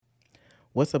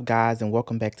What's up, guys, and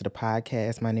welcome back to the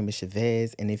podcast. My name is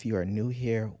Chavez, and if you are new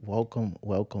here, welcome,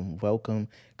 welcome, welcome.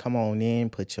 Come on in,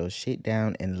 put your shit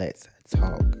down, and let's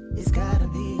talk. It's gotta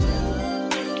be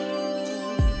love.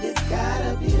 It's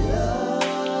gotta be love.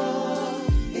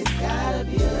 It's gotta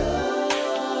be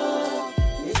love.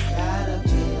 It's gotta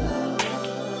be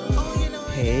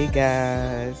love. Hey,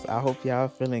 guys, I hope y'all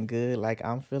feeling good like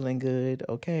I'm feeling good,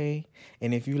 okay?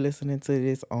 And if you're listening to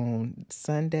this on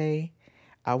Sunday,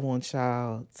 I want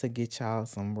y'all to get y'all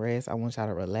some rest. I want y'all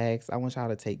to relax. I want y'all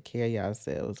to take care of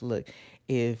yourselves. Look,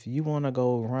 if you want to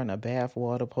go run a bath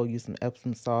water, pour you some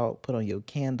Epsom salt, put on your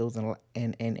candles and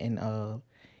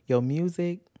your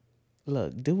music,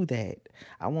 look, do that.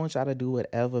 I want y'all to do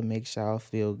whatever makes y'all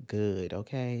feel good,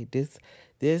 okay?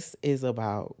 This is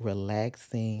about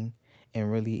relaxing and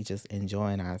really just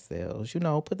enjoying ourselves.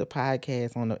 Put the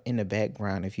podcast on in the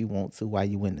background if you want to while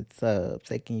you in the tub,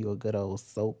 taking you a good old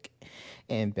soak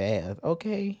and bath,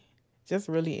 okay? Just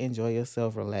really enjoy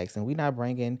yourself, relaxing. We're not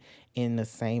bringing in the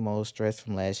same old stress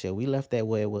from last year. We left that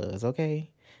where it was, okay?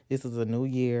 This is a new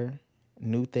year,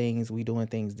 new things. We doing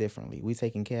things differently. We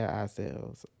taking care of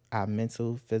ourselves, our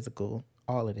mental, physical,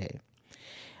 all of that.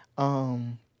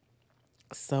 Um,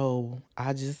 so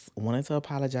I just wanted to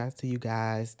apologize to you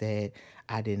guys that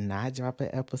I did not drop an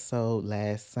episode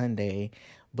last Sunday,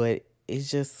 but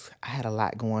it's just I had a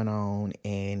lot going on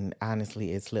and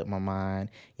honestly it slipped my mind.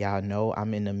 Y'all know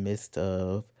I'm in the midst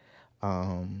of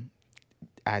um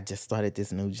I just started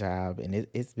this new job and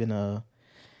it's been a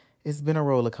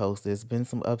roller coaster. It's been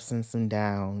some ups and some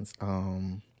downs.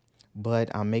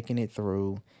 But I'm making it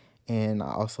through. And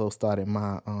I also started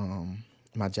my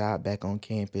job back on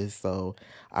campus, so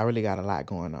I really got a lot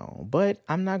going on. But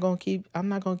I'm not gonna keep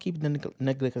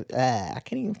neglect. I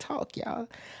can't even talk, y'all.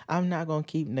 I'm not gonna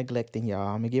keep neglecting y'all.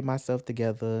 I'm gonna get myself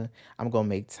together. I'm gonna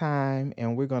make time,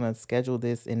 and we're gonna schedule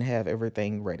this and have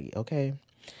everything ready. Okay.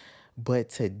 But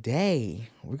today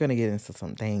we're gonna get into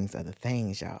some things, other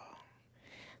things, y'all.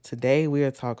 Today, we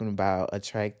are talking about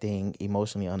attracting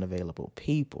emotionally unavailable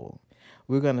people.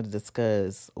 We're going to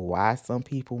discuss why some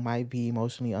people might be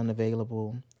emotionally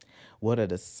unavailable. What are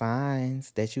the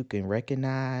signs that you can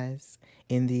recognize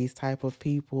in these type of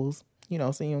peoples?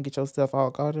 So you don't get yourself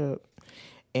all caught up.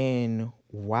 And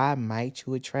why might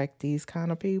you attract these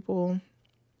kind of people?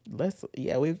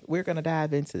 We're gonna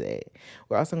dive into that.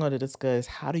 We're also going to discuss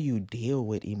how do you deal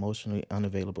with emotionally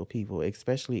unavailable people,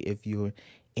 especially if you're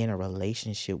in a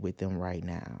relationship with them right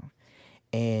now.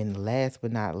 And last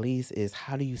but not least is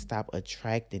how do you stop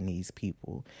attracting these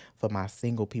people, for my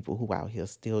single people who out here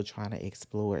still trying to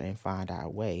explore and find our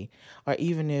way, or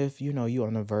even if you're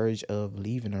on the verge of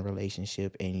leaving a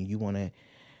relationship and you want to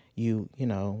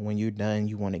when you're done,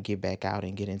 you want to get back out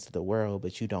and get into the world,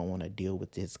 but you don't want to deal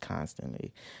with this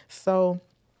constantly. So,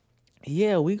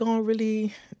 yeah, we're going to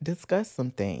really discuss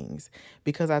some things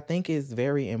because I think it's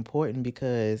very important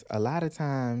because a lot of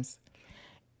times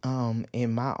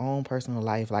in my own personal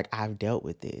life, like I've dealt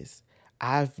with this.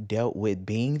 I've dealt with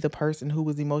being the person who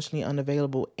was emotionally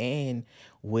unavailable and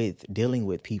with dealing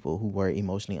with people who were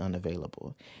emotionally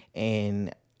unavailable.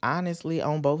 And honestly,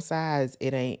 on both sides,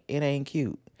 it ain't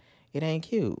cute. It ain't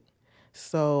cute.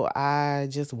 So I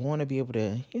just want to be able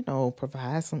to,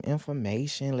 provide some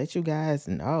information, let you guys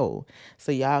know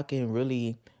so y'all can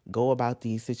really go about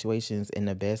these situations in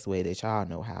the best way that y'all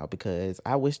know how, because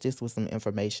I wish this was some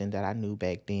information that I knew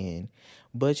back then.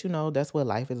 But that's what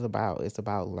life is about. It's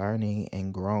about learning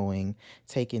and growing,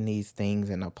 taking these things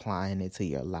and applying it to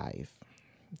your life.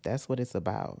 That's what it's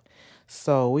about.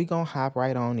 So we're going to hop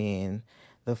right on in.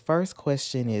 The first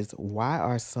question is, why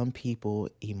are some people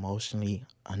emotionally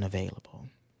unavailable?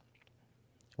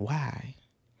 Why?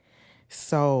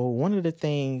 So one of the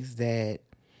things that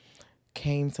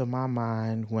came to my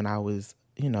mind when I was,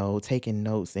 taking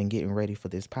notes and getting ready for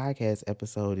this podcast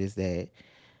episode is that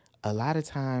a lot of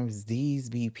times these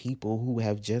be people who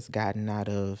have just gotten out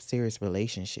of serious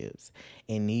relationships,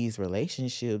 and these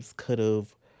relationships could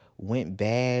have went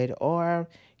bad, or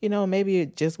maybe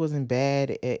it just wasn't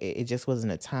bad, it just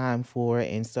wasn't a time for it,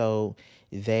 and so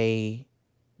they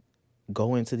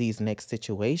go into these next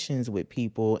situations with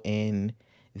people and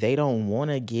they don't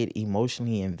want to get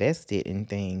emotionally invested in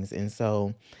things, and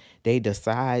so they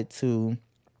decide to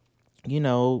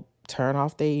turn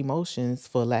off their emotions,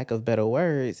 for lack of better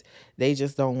words. They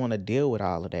just don't want to deal with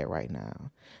all of that right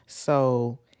now.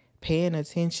 So paying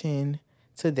attention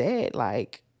to that,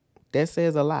 like, that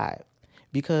says a lot,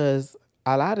 because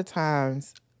a lot of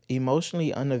times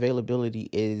emotionally unavailability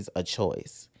is a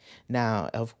choice. Now,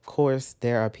 of course,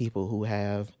 there are people who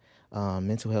have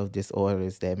mental health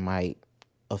disorders that might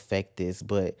affect this,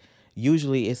 but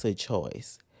usually it's a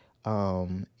choice.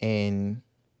 And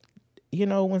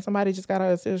when somebody just got out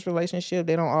of a serious relationship,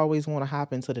 they don't always want to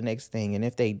hop into the next thing. And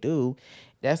if they do,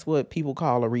 that's what people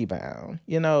call a rebound.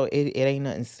 It ain't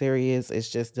nothing serious. It's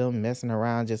just them messing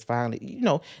around, just finally,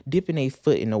 dipping a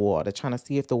foot in the water, trying to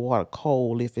see if the water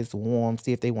cold, if it's warm,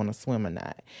 see if they want to swim or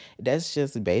not. That's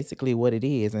just basically what it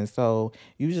is. And so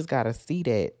you just got to see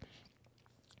that.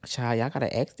 Child, y'all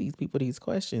gotta ask these people these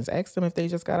questions. Ask them if they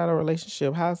just got out of a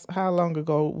relationship. How long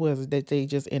ago was it that they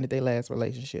just ended their last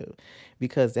relationship?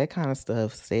 Because that kind of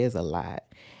stuff says a lot.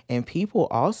 And people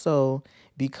also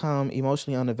become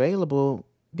emotionally unavailable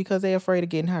because they're afraid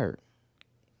of getting hurt.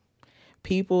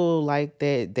 People like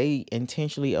that, they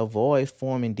intentionally avoid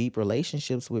forming deep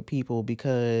relationships with people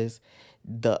because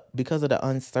of the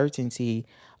uncertainty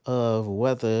of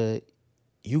whether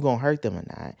you gonna hurt them or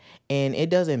not. And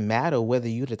it doesn't matter whether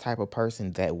you're the type of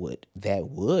person that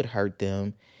would hurt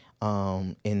them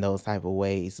in those type of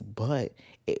ways. But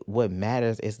what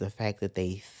matters is the fact that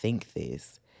they think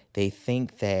this. They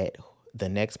think that the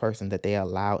next person that they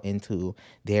allow into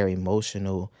their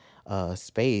emotional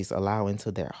space, allow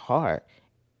into their heart,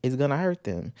 is gonna hurt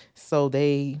them. So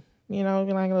they, be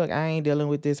like, look, I ain't dealing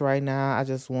with this right now. I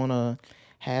just wanna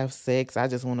have sex. I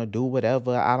just wanna do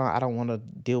whatever. I don't wanna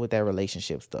deal with that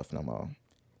relationship stuff no more.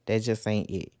 That just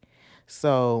ain't it.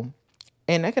 So,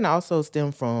 and that can also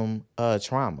stem from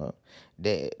trauma.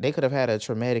 They could have had a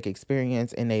traumatic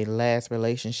experience in a last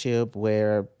relationship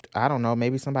where, I don't know,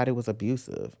 maybe somebody was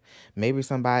abusive. Maybe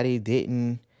somebody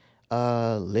didn't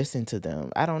listen to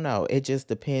them. I don't know. It just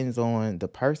depends on the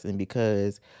person,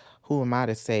 because who am I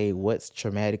to say what's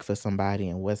traumatic for somebody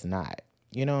and what's not?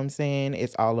 You know what I'm saying?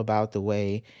 It's all about the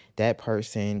way that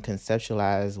person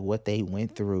conceptualize what they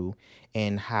went through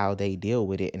and how they deal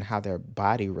with it and how their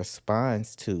body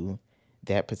responds to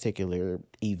that particular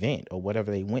event or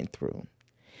whatever they went through.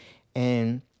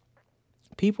 And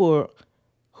people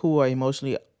who are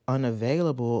emotionally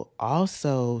unavailable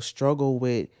also struggle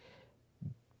with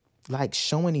like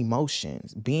showing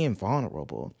emotions, being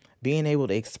vulnerable, being able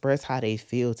to express how they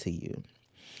feel to you.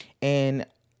 And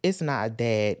it's not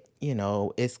that,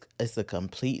 it's a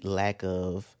complete lack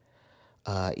of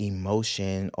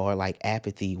emotion or like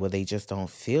apathy where they just don't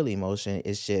feel emotion.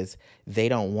 It's just they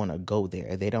don't want to go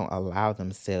there. They don't allow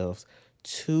themselves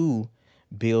to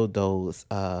build those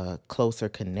closer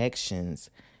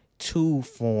connections to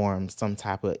form some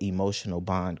type of emotional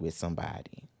bond with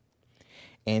somebody.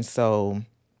 And so,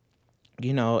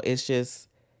 it's just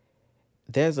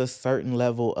there's a certain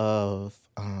level of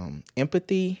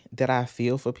empathy that I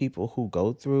feel for people who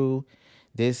go through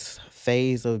this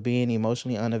phase of being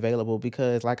emotionally unavailable,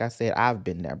 because like I said, I've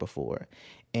been there before.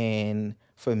 And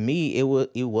for me, it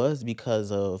was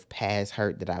because of past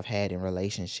hurt that I've had in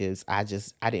relationships. I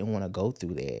didn't want to go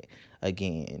through that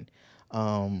again.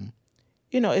 Um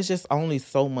it's just only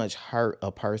so much hurt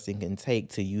a person can take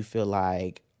till you feel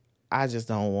like I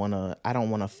don't want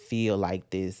to feel like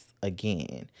this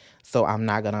again. So I'm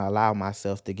not going to allow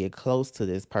myself to get close to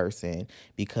this person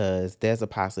because there's a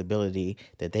possibility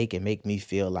that they can make me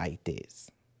feel like this.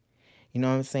 You know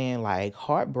what I'm saying? Like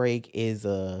heartbreak is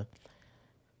I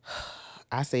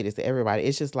say this to everybody.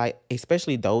 It's just like,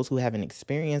 especially those who haven't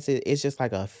experienced it, it's just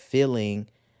like a feeling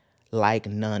like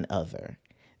none other.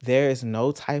 There is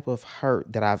no type of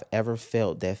hurt that I've ever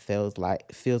felt that feels like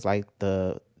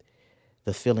the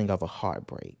feeling of a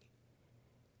heartbreak.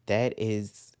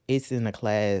 It's in a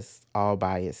class all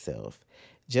by itself.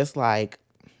 Just like,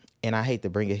 and I hate to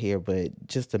bring it here, but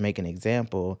just to make an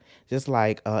example, just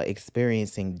like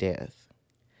experiencing death.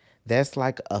 That's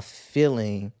like a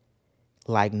feeling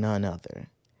like none other.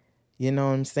 You know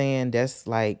what I'm saying? That's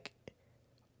like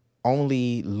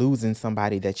only losing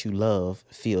somebody that you love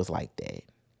feels like that.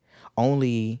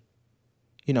 Only,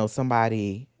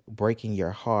 somebody breaking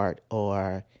your heart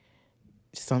or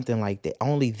something like that.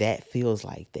 Only that feels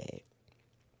like that.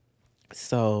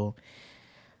 So,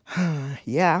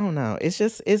 yeah, I don't know.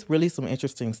 It's really some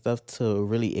interesting stuff to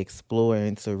really explore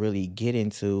and to really get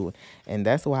into. And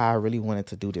that's why I really wanted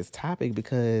to do this topic,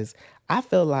 because I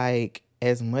feel like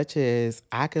as much as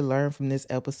I could learn from this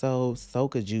episode, so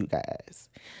could you guys.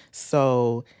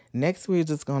 So, next we're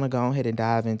just going to go ahead and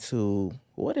dive into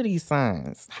what are these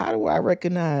signs? How do I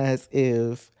recognize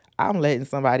if I'm letting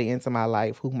somebody into my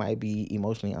life who might be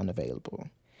emotionally unavailable?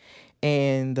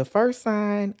 And the first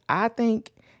sign, I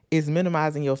think, is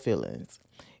minimizing your feelings.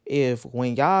 If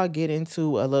when y'all get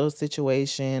into a little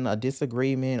situation, a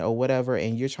disagreement or whatever,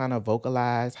 and you're trying to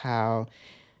vocalize how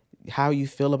you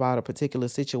feel about a particular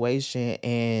situation,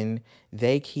 and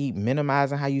they keep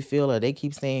minimizing how you feel, or they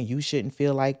keep saying you shouldn't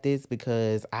feel like this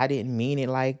because I didn't mean it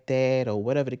like that, or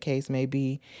whatever the case may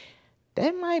be,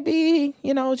 that might be,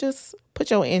 just put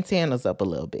your antennas up a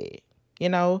little bit,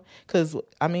 because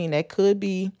I mean, that could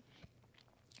be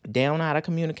down how to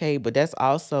communicate, but that's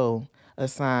also a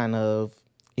sign of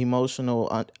emotional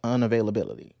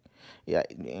unavailability. Yeah,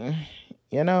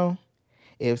 you know,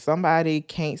 if somebody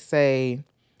can't say,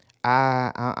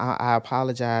 I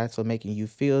apologize for making you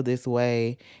feel this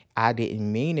way. I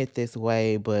didn't mean it this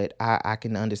way, but I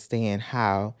can understand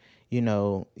how,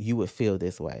 you would feel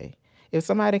this way. If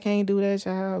somebody can't do that,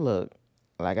 child, look,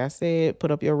 like I said,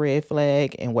 put up your red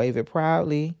flag and wave it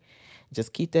proudly.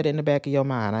 Just keep that in the back of your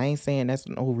mind. I ain't saying that's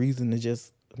no reason to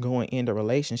just go and end a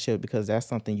relationship, because that's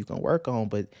something you can work on,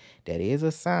 but that is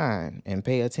a sign, and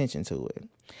pay attention to it.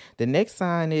 The next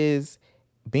sign is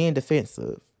being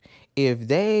defensive. If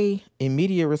they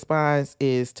immediate response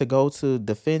is to go to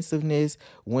defensiveness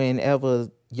whenever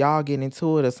y'all get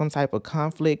into it or some type of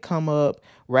conflict come up,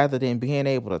 rather than being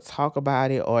able to talk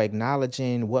about it or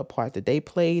acknowledging what part that they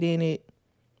played in it,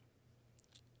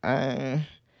 uh,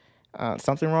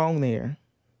 something wrong there.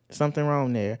 Something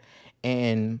wrong there.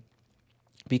 And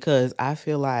because I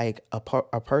feel like a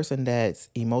person that's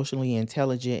emotionally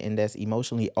intelligent and that's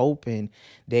emotionally open,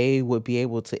 they would be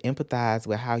able to empathize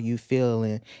with how you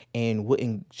feel, and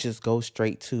wouldn't just go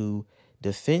straight to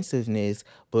defensiveness,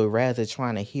 but rather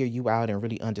trying to hear you out and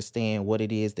really understand what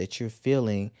it is that you're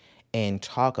feeling and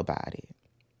talk about it.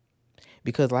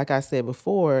 Because like I said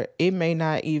before, it may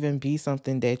not even be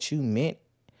something that you meant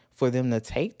for them to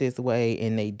take this way,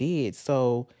 and they did.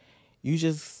 So you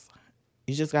just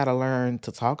you just gotta learn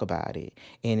to talk about it.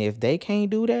 And if they can't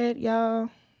do that, y'all,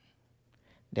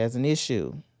 there's an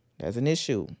issue. There's an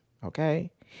issue.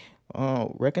 Okay.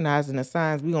 Recognizing the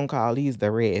signs, we gonna call these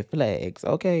the red flags.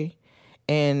 Okay.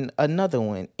 And another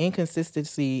one,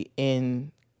 inconsistency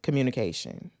in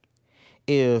communication.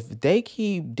 If they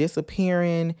keep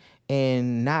disappearing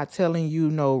and not telling you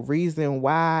no reason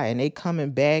why, and they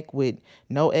coming back with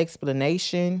no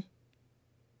explanation,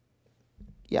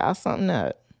 y'all, something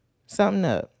up. Something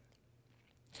up.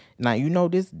 Now,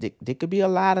 there could be a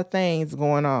lot of things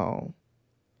going on.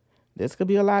 This could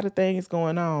be a lot of things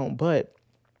going on, but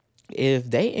if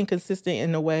they inconsistent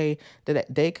in the way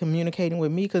that they communicating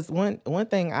with me, because one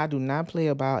thing I do not play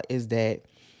about is that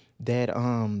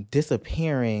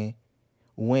disappearing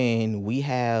when we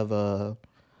have a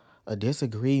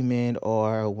disagreement,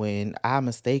 or when I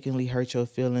mistakenly hurt your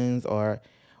feelings, or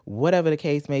whatever the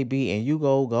case may be, and you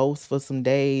go ghost for some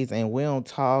days and we don't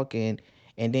talk, and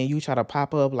then you try to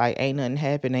pop up like ain't nothing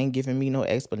happened, ain't giving me no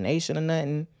explanation or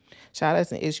nothing. Child,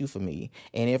 that's an issue for me.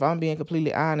 And if I'm being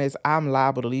completely honest, I'm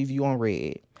liable to leave you on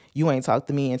red. You ain't talked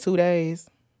to me in 2 days.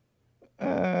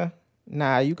 Uh,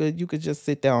 nah, you could just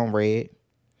sit there on red.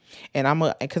 And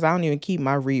cause I don't even keep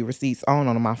my read receipts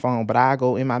on my phone, but I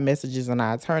go in my messages and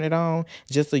I turn it on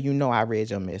just so you know I read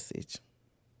your message.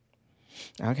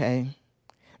 Okay.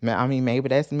 I mean, maybe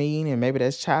that's mean and maybe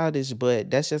that's childish, but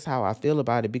that's just how I feel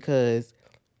about it, because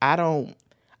I don't,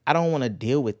 I don't want to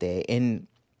deal with that. And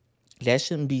that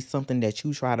shouldn't be something that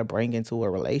you try to bring into a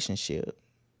relationship.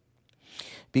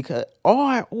 Because,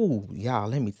 or, oh, y'all,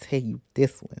 let me tell you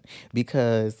this one.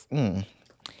 Because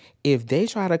if they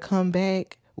try to come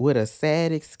back with a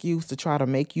sad excuse to try to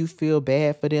make you feel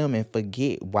bad for them and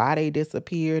forget why they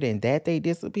disappeared and that they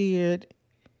disappeared,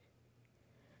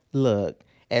 look,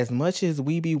 as much as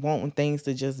we be wanting things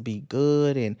to just be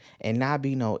good and not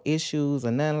be no issues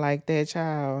or nothing like that,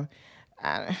 child,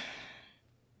 I,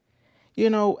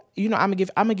 I'm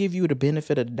gonna give you the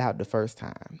benefit of the doubt the first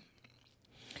time.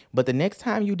 But the next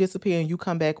time you disappear and you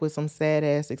come back with some sad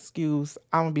ass excuse,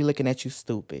 I'm gonna be looking at you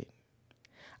stupid.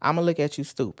 I'm gonna look at you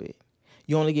stupid.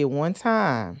 You only get one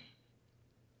time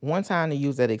to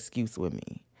use that excuse with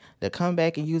me. To come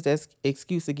back and use that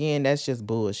excuse again, that's just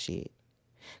bullshit.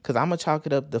 Cause I'm gonna chalk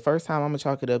it up. The first time I'm gonna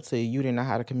chalk it up to you didn't know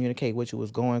how to communicate what you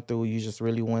was going through. You just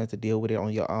really wanted to deal with it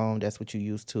on your own. That's what you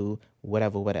used to.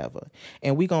 Whatever, whatever.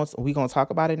 And we gonna talk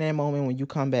about it in that moment when you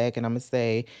come back. And I'm gonna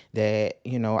say that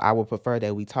I would prefer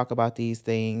that we talk about these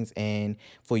things, and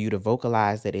for you to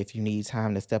vocalize that if you need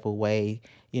time to step away,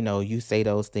 you say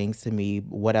those things to me.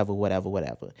 Whatever, whatever,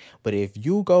 whatever. But if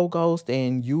you go ghost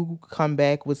and you come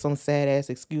back with some sad ass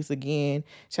excuse again,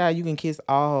 child, you can kiss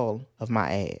all of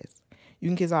my ass. You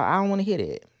can kiss all. I don't want to hit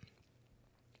it.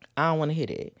 I don't want to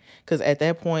hit it. Because at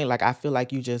that point, like, I feel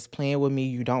like you just playing with me.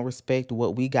 You don't respect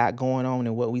what we got going on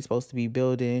and what we supposed to be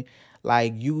building.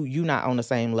 Like, you not on the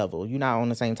same level. You not on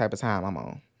the same type of time I'm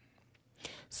on.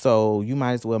 So you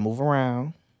might as well move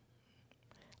around.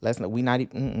 Let's not. We not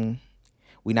even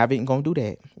gonna do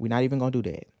that. We not even gonna do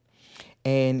that.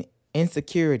 And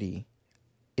insecurity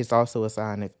is also a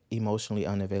sign of emotionally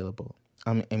unavailable.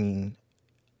 I mean,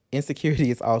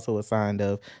 insecurity is also a sign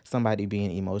of somebody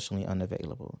being emotionally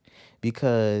unavailable,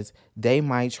 because they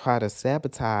might try to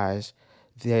sabotage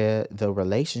the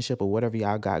relationship or whatever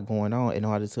y'all got going on in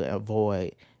order to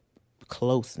avoid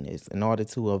closeness, in order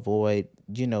to avoid,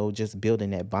 just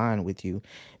building that bond with you.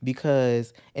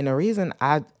 Because, and the reason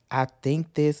I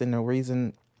think this, and the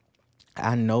reason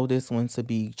I know this one to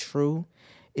be true,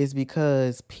 is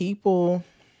because people,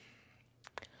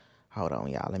 hold on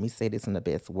y'all, let me say this in the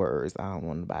best words, I don't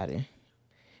want nobody.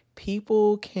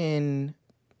 People can,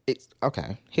 it's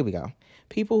okay, here we go.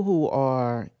 People who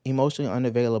are emotionally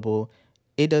unavailable,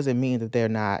 it doesn't mean that they're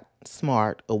not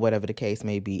smart or whatever the case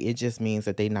may be. It just means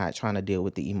that they're not trying to deal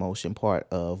with the emotion part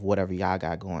of whatever y'all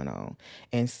got going on.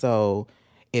 And so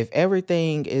if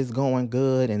everything is going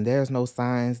good and there's no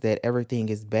signs that everything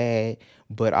is bad,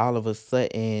 but all of a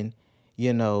sudden,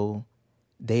 you know,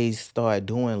 they start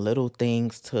doing little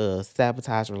things to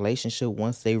sabotage relationship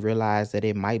once they realize that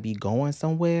it might be going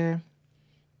somewhere.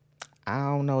 I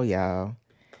don't know, y'all.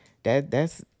 That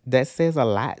says a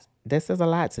lot. That says a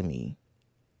lot to me.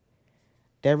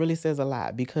 That really says a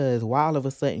lot, because why all of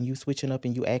a sudden you switching up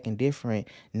and you acting different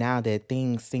now that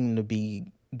things seem to be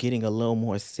getting a little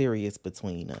more serious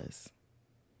between us.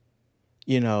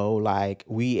 Like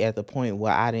we at the point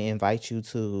where I didn't invite you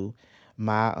to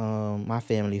my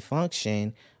family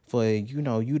function for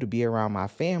you to be around my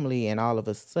family, and all of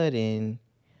a sudden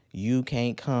you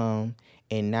can't come,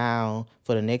 and now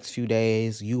for the next few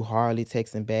days you hardly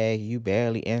texting back, you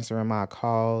barely answering my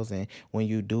calls, and when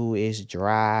you do it's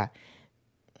dry.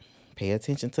 Pay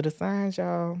attention to the signs,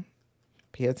 y'all.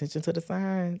 Pay attention to the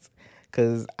signs.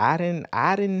 Cause I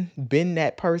didn't been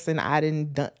that person. I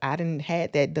didn't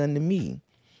had that done to me.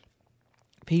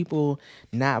 People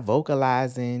not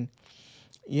vocalizing,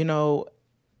 you know,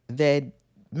 that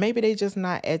maybe they just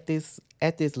not at this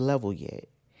level yet.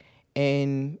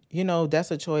 And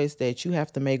that's a choice that you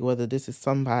have to make, whether this is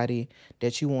somebody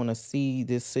that you want to see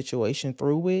this situation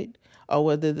through with, or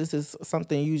whether this is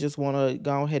something you just want to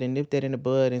go ahead and nip that in the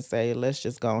bud and say, let's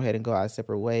just go ahead and go our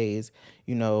separate ways.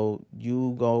 You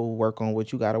go work on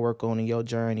what you got to work on in your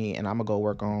journey, and I'm going to go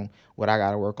work on what I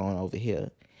got to work on over here,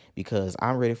 because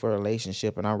I'm ready for a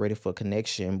relationship and I'm ready for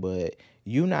connection, but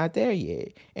you not there yet.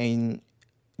 And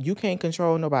you can't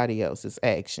control nobody else's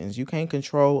actions. You can't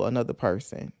control another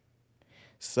person.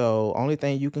 So only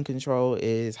thing you can control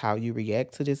is how you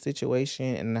react to this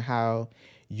situation and how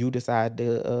you decide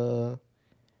to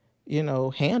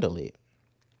handle it.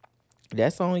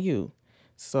 That's on you.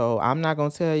 So I'm not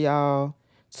gonna tell y'all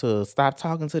to stop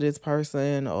talking to this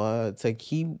person or to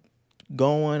keep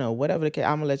going or whatever the case.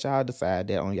 I'm gonna let y'all decide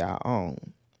that on y'all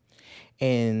own.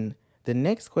 And the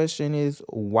next question is,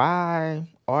 why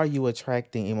are you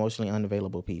attracting emotionally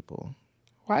unavailable people?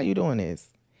 Why are you doing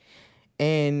this?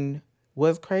 And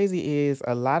what's crazy is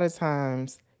a lot of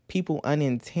times people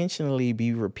unintentionally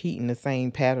be repeating the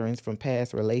same patterns from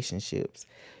past relationships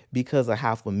because of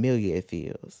how familiar it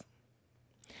feels.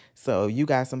 So you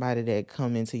got somebody that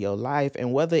come into your life,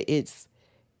 and whether it's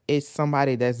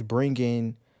somebody that's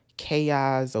bringing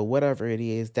chaos or whatever it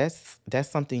is, that's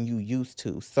something you used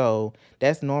to. So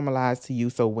that's normalized to you.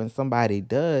 So when somebody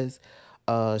does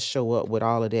show up with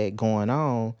all of that going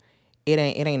on, it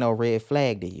ain't no red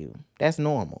flag to you. That's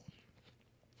normal.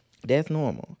 That's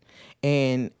normal.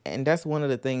 And that's one of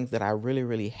the things that I really,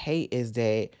 really hate, is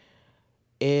that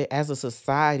as a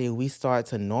society, we start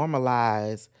to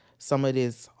normalize some of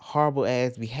this horrible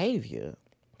ass behavior.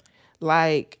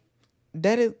 Like,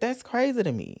 that's crazy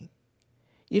to me.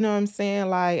 You know what I'm saying?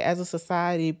 Like, as a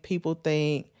society, people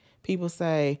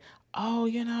say,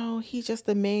 oh, he's just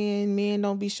a man. Men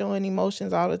don't be showing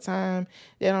emotions all the time.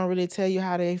 They don't really tell you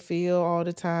how they feel all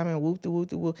the time, and whoop de whoop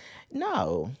de whoop.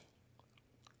 No.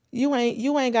 You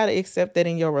ain't gotta accept that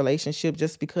in your relationship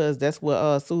just because that's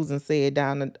what Susan said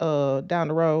down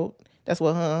the road. That's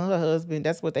what her husband,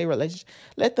 that's what they relationship.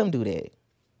 Let them do that.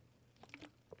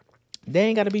 They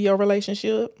ain't gotta be your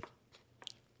relationship.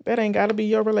 That ain't gotta be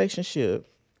your relationship.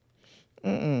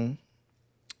 Don't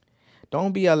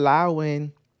be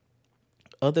allowing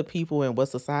other people and what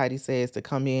society says to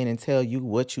come in and tell you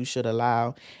what you should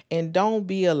allow. And don't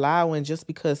be allowing, just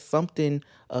because something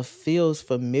feels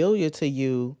familiar to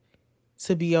you,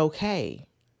 to be okay.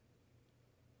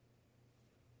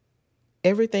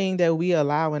 Everything that we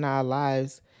allow in our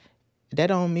lives, that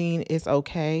don't mean it's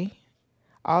okay.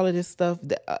 All of this stuff,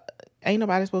 ain't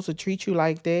nobody supposed to treat you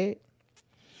like that.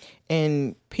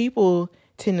 And people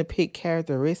tend to pick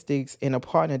characteristics in a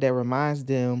partner that reminds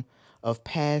them of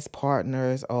past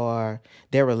partners or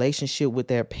their relationship with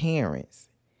their parents.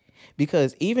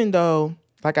 Because even though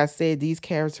Like I said, these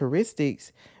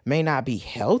characteristics may not be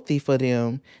healthy for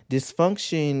them.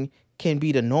 Dysfunction can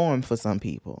be the norm for some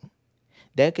people.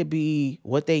 That could be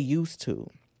what they used to.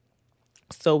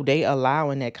 So they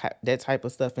allowing that type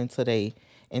of stuff into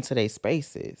they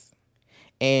spaces.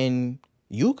 And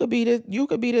you could be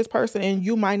this person and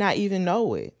you might not even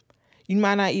know it. You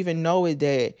might not even know it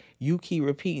that you keep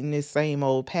repeating this same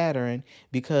old pattern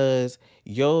because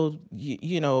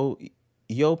you know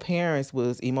your parents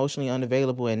was emotionally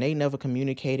unavailable and they never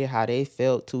communicated how they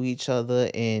felt to each other,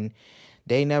 and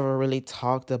they never really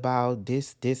talked about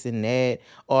this and that,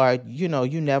 or you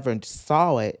never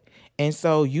saw it, and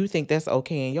so you think that's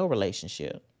okay in your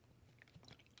relationship.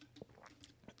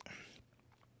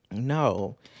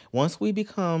 No. Once we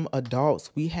become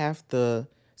adults, we have to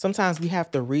sometimes we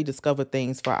have to rediscover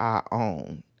things for our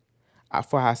own,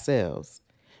 for ourselves.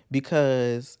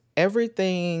 Because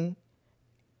everything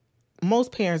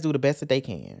most parents do the best that they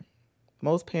can.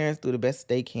 Most parents do the best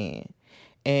that they can.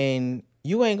 And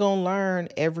you ain't going to learn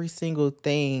every single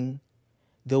thing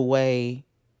the way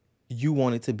you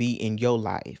want it to be in your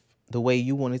life, the way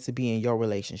you want it to be in your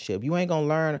relationship. You ain't going to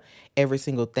learn every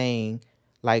single thing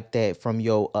like that from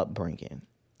your upbringing.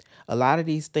 A lot of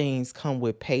these things come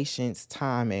with patience,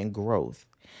 time, and growth.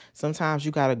 Sometimes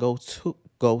you got to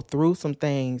go through some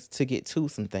things to get to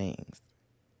some things.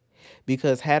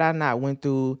 Because had I not went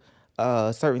through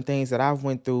certain things that I've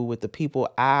went through with the people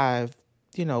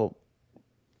you know,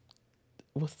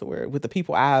 what's the word? With the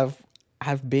people I've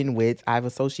been with, I've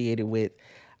associated with,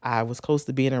 I was close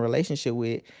to being in a relationship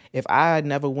with. If I had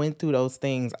never went through those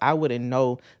things, I wouldn't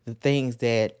know the things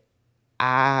that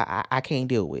I can't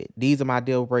deal with. These are my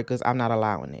deal breakers. I'm not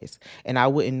allowing this. And I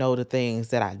wouldn't know the things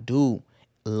that I do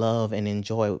love and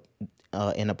enjoy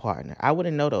in a partner. I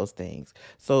wouldn't know those things.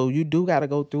 So you do got to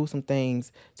go through some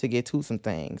things to get to some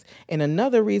things. And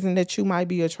another reason that you might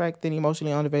be attracting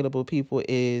emotionally unavailable people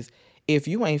is if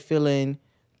you ain't feeling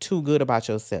too good about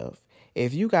yourself.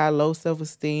 If you got low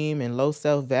self-esteem and low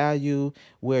self-value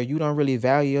where you don't really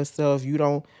value yourself, you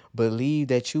don't believe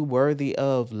that you worthy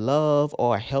of love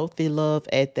or healthy love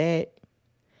at that,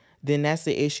 then that's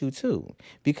the issue too.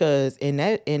 Because in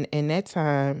that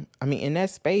time, I mean in that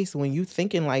space when you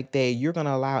thinking like that, you're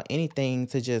gonna allow anything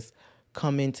to just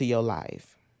come into your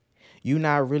life. You're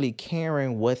not really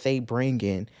caring what they bring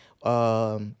in,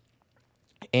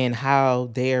 and how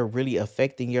they're really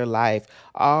affecting your life.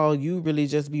 All you really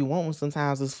just be wanting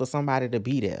sometimes is for somebody to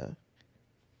be there.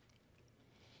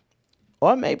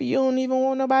 Or maybe you don't even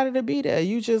want nobody to be there.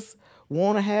 You just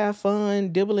want to have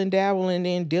fun, dibble and dabble, and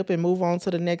then dip and move on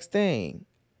to the next thing.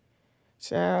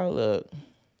 Child, look,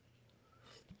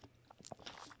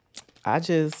 I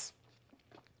just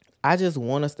I just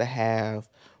want us to have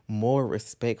more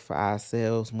respect for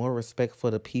ourselves, more respect for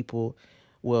the people,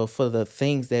 well, for the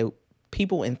things that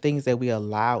people and things that we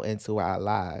allow into our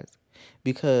lives.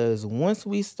 Because once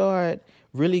we start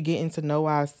really getting to know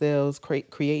ourselves,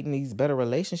 creating these better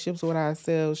relationships with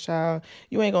ourselves, child,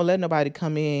 you ain't gonna let nobody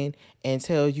come in and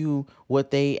tell you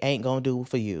what they ain't gonna do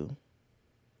for you.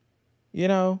 You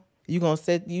know, you gonna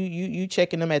set you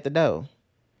checking them at the door.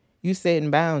 You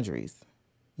setting boundaries.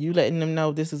 You letting them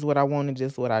know this is what I want and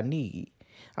this is what I need.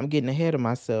 I'm getting ahead of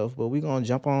myself, but we're going to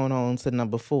jump on to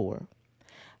number 4.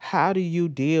 How do you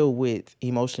deal with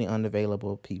emotionally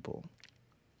unavailable people?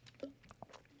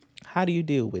 How do you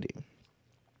deal with it?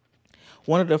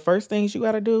 One of the first things you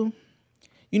got to do,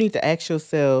 you need to ask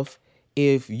yourself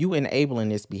if you enabling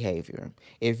this behavior.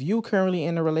 If you currently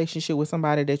in a relationship with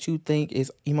somebody that you think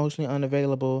is emotionally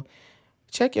unavailable,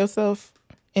 check yourself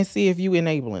and see if you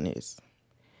enabling this.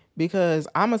 Because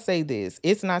I'm going to say this,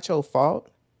 it's not your fault,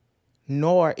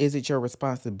 nor is it your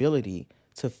responsibility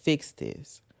to fix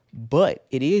this. But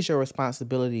it is your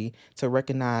responsibility to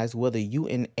recognize whether you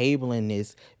enabling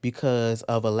this because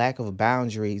of a lack of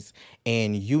boundaries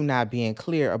and you not being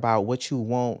clear about what you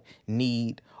want,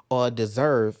 need, or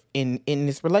deserve in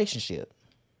this relationship.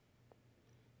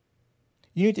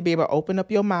 You need to be able to open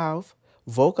up your mouth,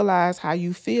 vocalize how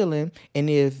you feeling, and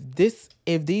if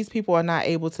these people are not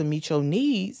able to meet your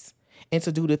needs and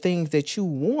to do the things that you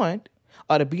want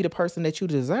or to be the person that you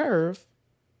deserve,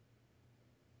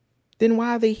 then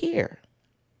why are they here?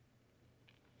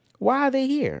 Why are they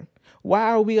here? Why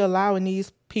are we allowing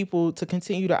these people to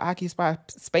continue to occupy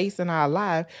space in our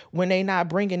life when they not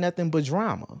bringing nothing but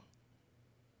drama?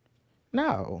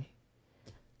 No.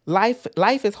 Life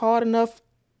is hard enough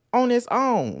on its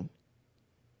own.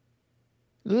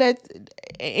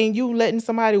 And you letting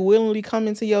somebody willingly come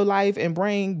into your life and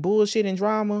bring bullshit and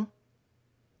drama?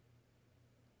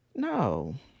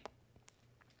 No.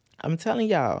 I'm telling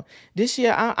y'all, this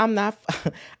year I'm not.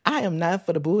 I am not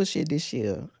for the bullshit this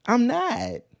year. I'm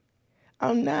not.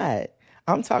 I'm not.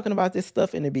 I'm talking about this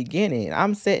stuff in the beginning.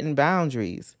 I'm setting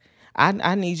boundaries.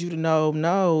 I need you to know,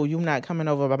 no, you're not coming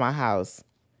over by my house.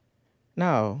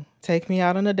 No, take me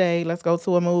out on a date. Let's go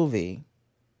to a movie.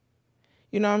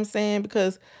 You know what I'm saying?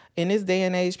 Because in this day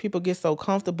and age, people get so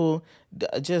comfortable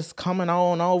just coming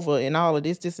on over and all of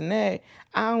this, and that.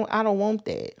 I don't want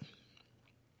that.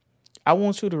 I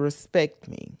want you to respect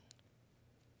me.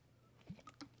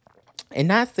 And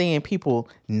not saying people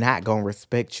not gonna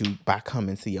respect you by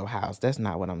coming to your house. That's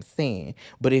not what I'm saying.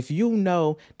 But if you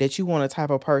know that you want a type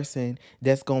of person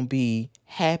that's gonna be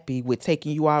happy with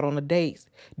taking you out on a date,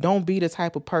 don't be the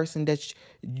type of person that's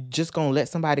just gonna let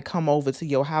somebody come over to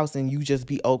your house and you just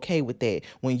be okay with that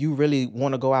when you really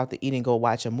want to go out to eat and go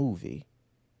watch a movie.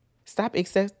 Stop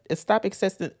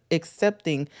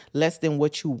accepting less than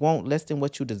what you want, less than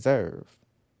what you deserve.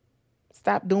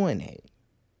 Stop doing that.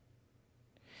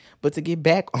 But to get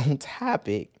back on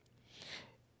topic,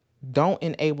 don't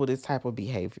enable this type of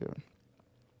behavior.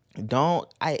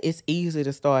 It's easy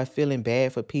to start feeling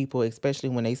bad for people, especially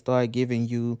when they start giving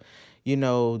you,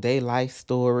 their life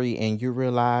story, and you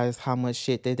realize how much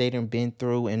shit that they done been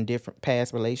through in different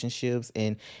past relationships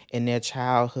and in their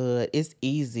childhood. It's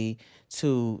easy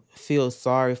to feel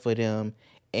sorry for them,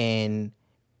 and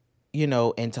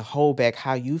and to hold back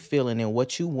how you feeling and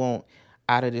what you want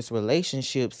out of this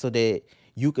relationship so that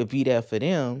you could be there for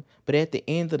them. But at the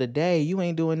end of the day, you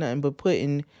ain't doing nothing but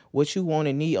putting what you want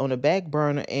and need on the back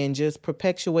burner and just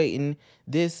perpetuating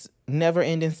this never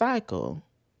ending cycle.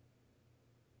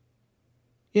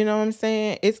 You know what I'm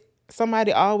saying? It's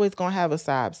somebody always gonna have a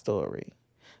sob story.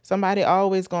 Somebody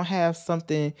always gonna have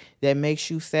something that makes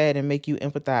you sad and make you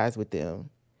empathize with them.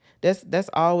 That's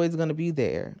always gonna be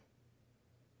there.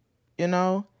 You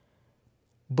know?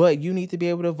 But you need to be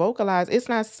able to vocalize. It's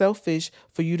not selfish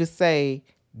for you to say,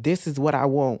 this is what I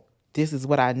want. This is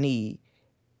what I need.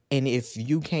 And if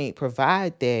you can't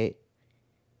provide that,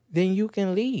 then you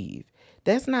can leave.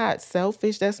 That's not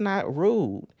selfish. That's not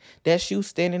rude. That's you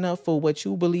standing up for what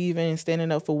you believe in and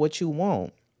standing up for what you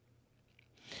want.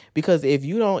 Because if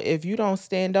you don't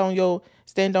stand on your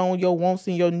wants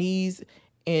and your needs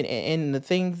and the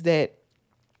things that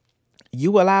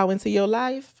you allow into your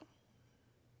life,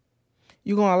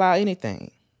 you're gonna allow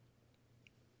anything.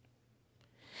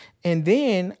 And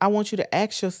then I want you to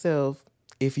ask yourself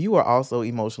if you are also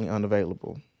emotionally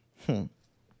unavailable.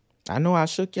 I know I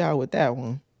shook y'all with that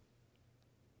one.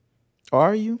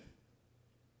 Are you?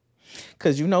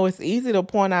 Because it's easy to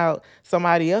point out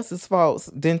somebody else's faults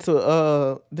than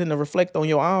to reflect on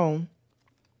your own,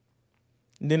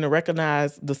 than to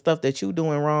recognize the stuff that you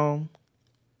doing wrong.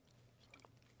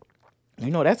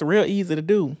 That's real easy to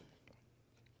do.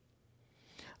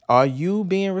 Are you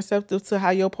being receptive to how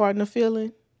your partner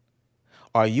feeling?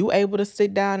 Are you able to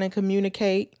sit down and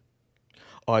communicate?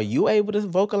 Are you able to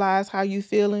vocalize how you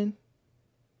feeling?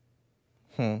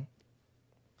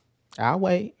 I'll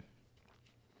wait.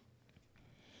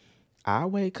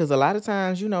 Because a lot of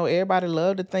times, everybody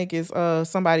love to think it's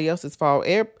somebody else's fault.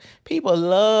 People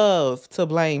love to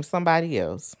blame somebody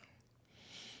else.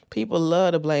 People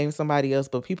love to blame somebody else,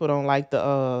 but people don't like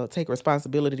to take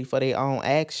responsibility for their own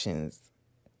actions.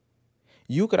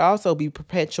 You could also be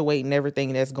perpetuating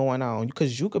everything that's going on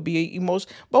because you could be both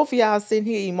of y'all sitting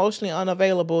here emotionally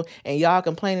unavailable and y'all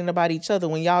complaining about each other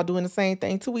when y'all doing the same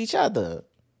thing to each other.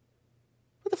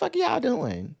 What the fuck are y'all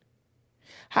doing?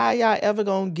 How y'all ever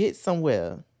gonna get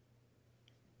somewhere?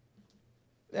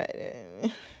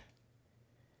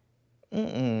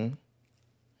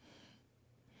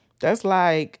 That's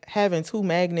like having two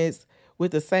magnets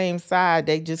with the same side.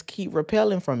 They just keep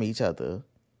repelling from each other.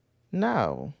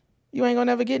 No, you ain't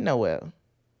gonna never get nowhere.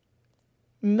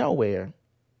 Nowhere.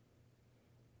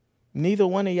 Neither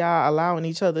one of y'all allowing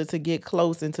each other to get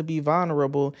close and to be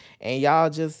vulnerable, and y'all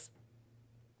just,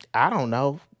 I don't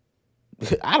know.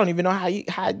 I don't even know how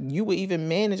you would even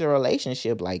manage a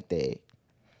relationship like that.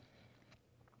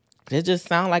 It just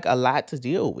sounds like a lot to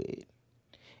deal with.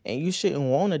 And you shouldn't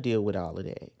want to deal with all of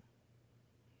that.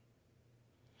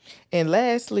 And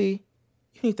lastly,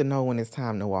 you need to know when it's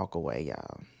time to walk away,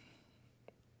 y'all.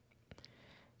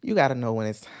 You got to know when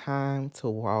it's time to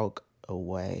walk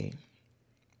away.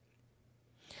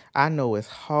 I know it's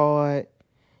hard.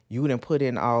 You done put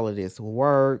in all of this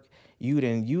work. You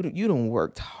done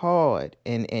worked hard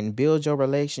and build your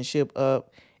relationship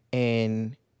up,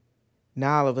 and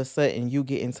now all of a sudden you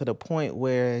get into the point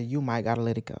where you might gotta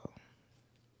let it go.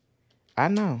 I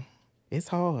know. It's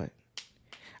hard.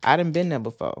 I done been there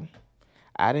before.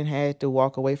 I done had to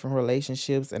walk away from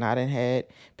relationships, and I done had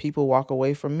people walk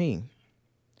away from me.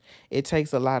 It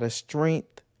takes a lot of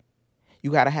strength.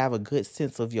 You got to have a good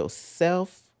sense of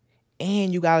yourself,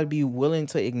 and you got to be willing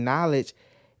to acknowledge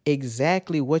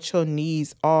exactly what your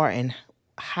needs are and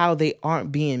how they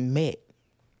aren't being met.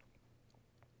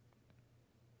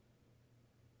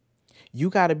 You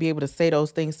got to be able to say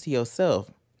those things to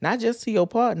yourself, not just to your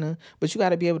partner, but you got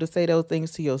to be able to say those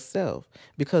things to yourself,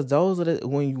 because those are the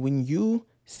when you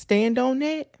stand on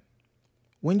that,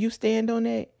 when you stand on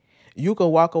that, you can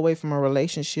walk away from a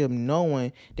relationship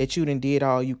knowing that you done did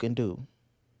all you can do.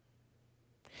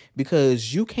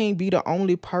 Because you can't be the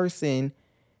only person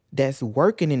that's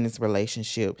working in this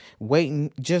relationship,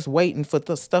 just waiting for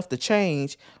the stuff to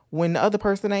change when the other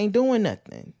person ain't doing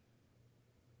nothing.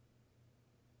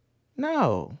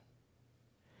 No.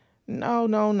 No,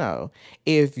 no, no.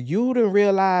 If you didn't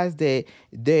realize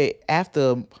that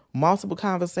after multiple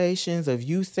conversations of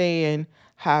you saying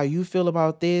how you feel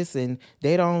about this and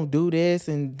they don't do this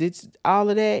and this, all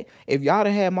of that, if y'all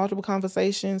done had multiple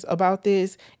conversations about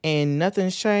this and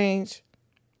nothing's changed,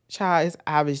 child, it's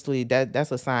obviously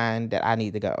that's a sign that I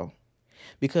need to go.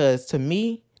 Because to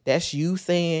me, that's you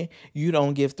saying you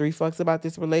don't give three fucks about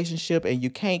this relationship and you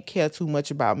can't care too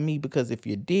much about me, because if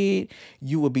you did,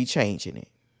 you would be changing it.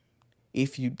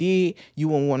 If you did, you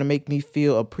would want to make me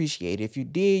feel appreciated. If you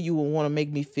did, you would want to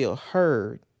make me feel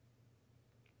heard.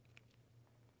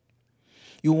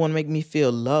 You want to make me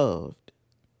feel loved.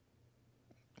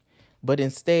 But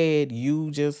instead, you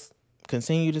just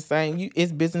continue the same.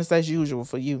 It's business as usual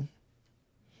for you.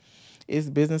 It's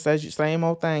business as usual. Same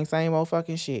old thing, same old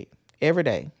fucking shit. Every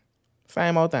day.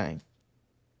 Same old thing.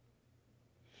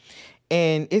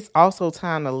 And it's also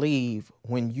time to leave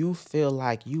when you feel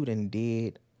like you done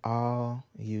did all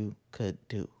you could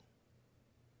do.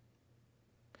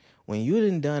 When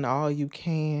you done all you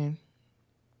can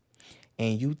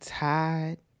and you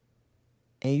tired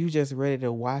and you just ready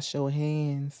to wash your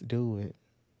hands, do it.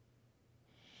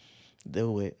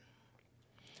 Do it.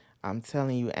 I'm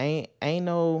telling you, ain't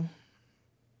no,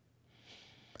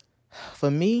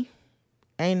 for me,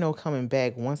 ain't no coming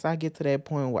back. Once I get to that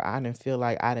point where I done feel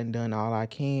like I done all I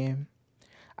can,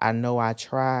 I know I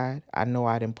tried. I know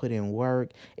I didn't put in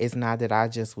work. It's not that I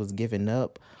just was giving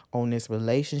up on this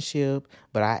relationship,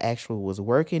 but I actually was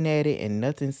working at it and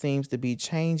nothing seems to be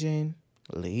changing.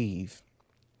 Leave.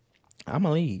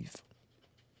 I'ma leave.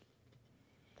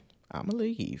 I'ma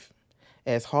leave.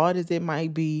 As hard as it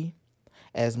might be,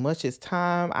 as much as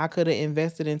time I could have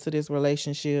invested into this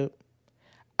relationship,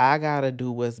 I gotta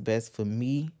do what's best for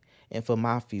me and for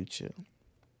my future.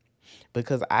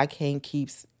 Because I can't keep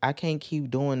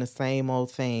doing the same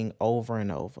old thing over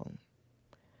and over.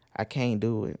 I can't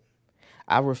do it.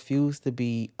 I refuse to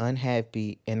be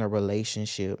unhappy in a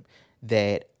relationship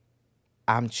that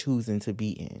I'm choosing to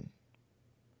be in.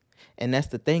 And that's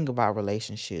the thing about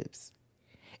relationships.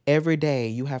 Every day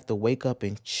you have to wake up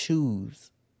and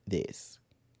choose this.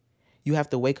 You have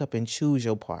to wake up and choose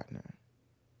your partner.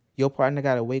 Your partner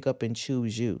got to wake up and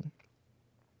choose you.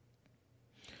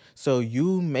 So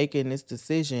you making this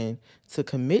decision to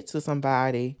commit to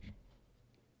somebody,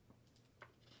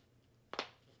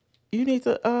 you need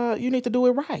to do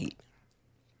it right.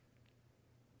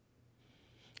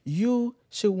 You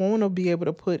should want to be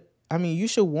able to you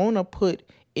should want to put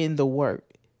in the work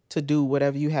to do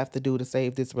whatever you have to do to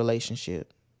save this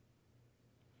relationship.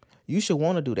 You should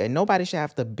want to do that. Nobody should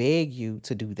have to beg you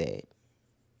to do that.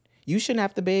 You shouldn't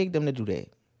have to beg them to do that.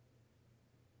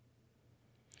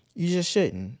 You just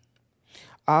shouldn't.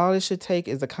 All it should take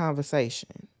is a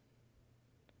conversation.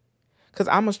 Because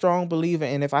I'm a strong believer,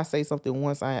 and if I say something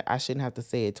once, I shouldn't have to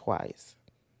say it twice.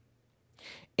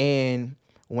 And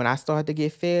when I start to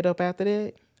get fed up after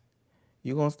that,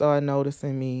 you're going to start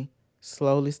noticing me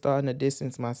slowly starting to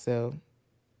distance myself.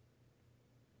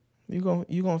 You're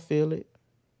gonna feel it.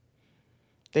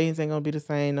 Things ain't going to be the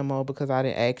same no more because I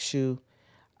didn't ask you.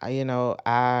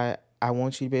 I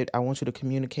want you to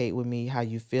communicate with me how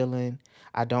you feeling.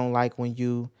 I don't like when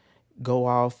you go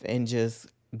off and just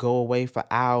go away for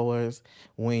hours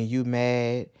when you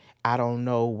mad. I don't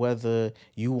know whether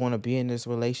you want to be in this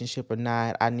relationship or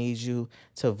not. I need you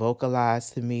to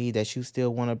vocalize to me that you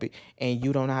still want to be, and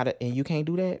you don't know how to, and you can't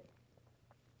do that.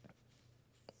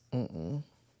 Mm-mm.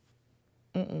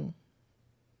 Mm-mm.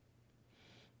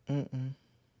 Mm-mm.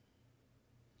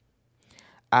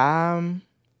 I'm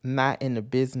not in the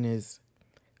business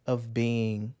of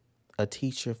being a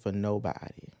teacher for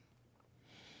nobody.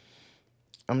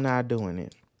 I'm not doing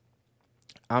it.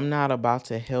 I'm not about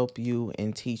to help you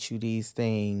and teach you these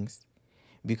things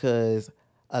because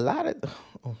a lot of,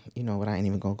 you know what, I ain't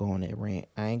even going to go on that rant.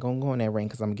 I ain't going to go on that rant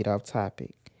because I'm going to get off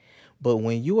topic. But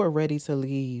when you are ready to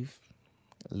leave,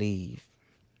 leave.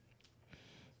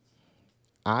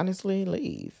 honestly,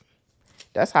 leave.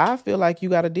 That's how I feel like you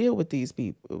got to deal with these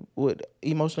people, with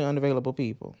emotionally unavailable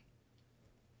people.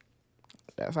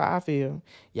 That's how I feel.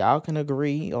 Y'all can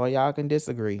agree or y'all can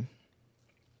disagree.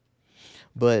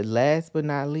 But last but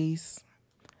not least,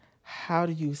 how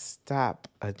do you stop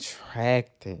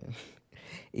attracting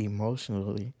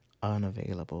emotionally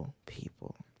unavailable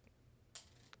people?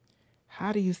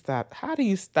 How do you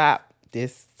stop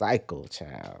this cycle,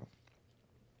 child?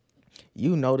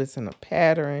 You noticing a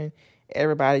pattern.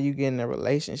 Everybody you get in a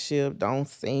relationship don't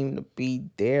seem to be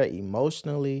there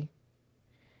emotionally.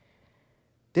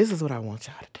 This is what I want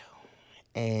y'all to do.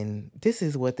 And this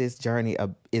is what this journey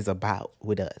is about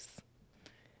with us.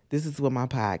 This is what my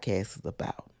podcast is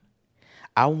about.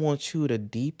 I want you to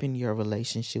deepen your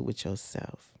relationship with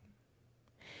yourself,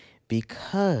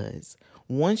 because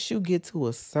once you get to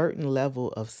a certain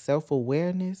level of self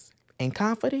awareness and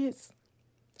confidence,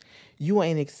 you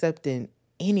ain't accepting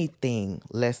anything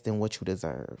less than what you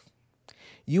deserve.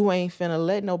 You ain't finna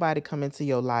let nobody come into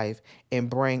your life and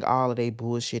bring all of their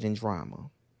bullshit and drama.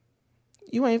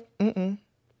 You ain't,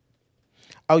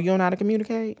 Oh, you don't know how to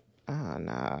communicate?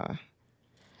 Nah.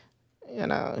 You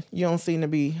don't seem to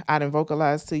be, I done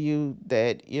vocalized to you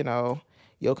that,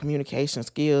 your communication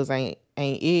skills ain't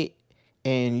it,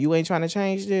 and you ain't trying to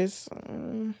change this.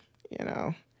 You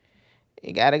know,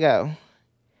 you gotta go.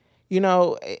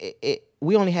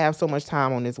 We only have so much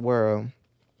time on in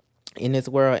this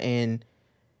world, and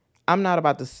I'm not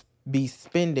about to be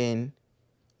spending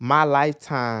my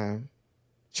lifetime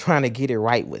trying to get it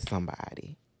right with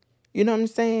somebody. You know what I'm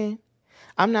saying?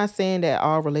 I'm not saying that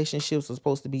all relationships are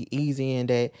supposed to be easy and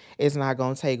that it's not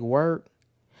going to take work.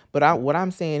 But what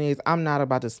I'm saying is I'm not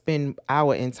about to spend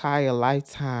our entire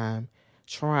lifetime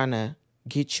trying to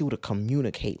get you to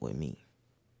communicate with me.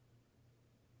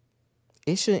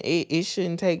 It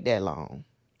shouldn't take that long.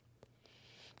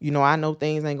 I know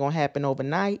things ain't going to happen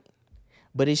overnight,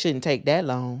 but it shouldn't take that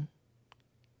long.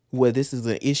 Where this is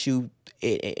an issue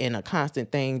and a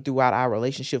constant thing throughout our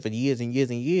relationship for years and years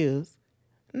and years.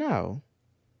 No.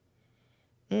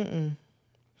 Mm-mm.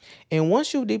 And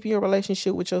once you deepen your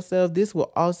relationship with yourself, this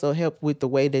will also help with the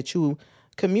way that you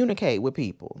communicate with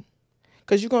people.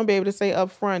 Because you're going to be able to say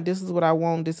up front, this is what I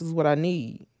want, this is what I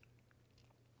need.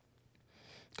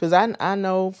 Because I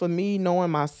know for me,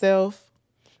 knowing myself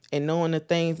and knowing the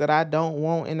things that I don't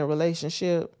want in a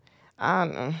relationship,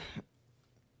 I'm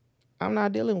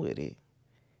not dealing with it.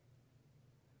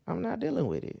 I'm not dealing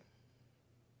with it.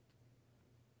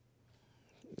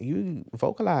 You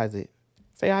vocalize it.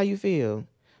 Say how you feel.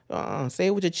 Say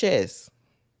it with your chest.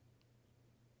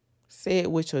 Say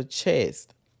it with your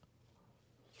chest.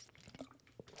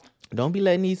 Don't be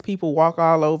letting these people walk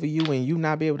all over you and you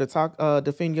not be able to talk,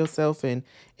 defend yourself and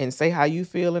say how you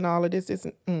feel and all of this.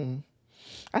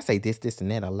 I say this, and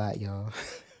that a lot, y'all.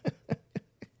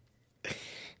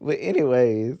 But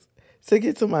anyways, to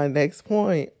get to my next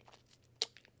point,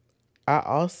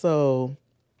 I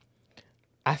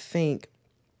think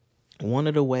one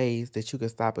of the ways that you can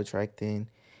stop attracting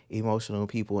emotional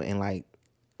people and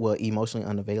emotionally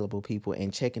unavailable people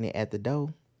and checking it at the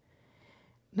door.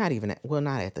 Not even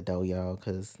not at the door, y'all,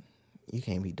 because you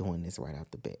can't be doing this right off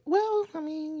the bat. Well, I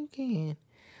mean, you can.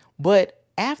 But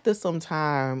after some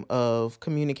time of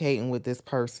communicating with this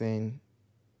person,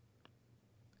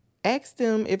 ask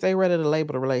them if they ready to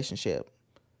label the relationship.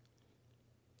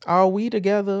 Are we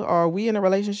together? Are we in a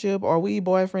relationship? Are we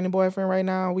boyfriend and boyfriend right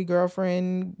now? Are we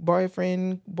boyfriend,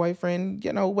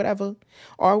 whatever?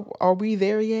 Are we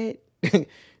there yet?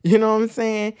 You know what I'm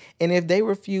saying? And if they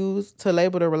refuse to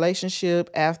label the relationship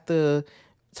after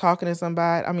talking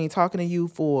to you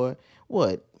for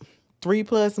what,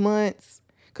 3+ months?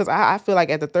 Because I feel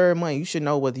like at the third month, you should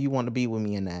know whether you want to be with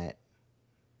me or not.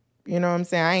 You know what I'm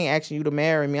saying? I ain't asking you to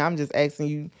marry me. I'm just asking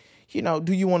you,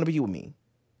 do you want to be with me?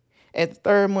 At the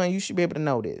third month, you should be able to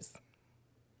know this.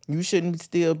 You shouldn't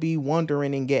still be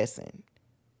wondering and guessing.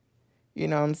 You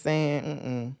know what I'm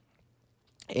saying?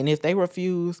 And if they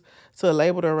refuse to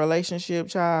label the relationship,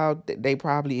 child, they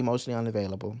probably emotionally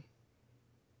unavailable.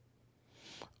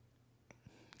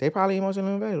 They probably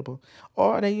emotionally unavailable.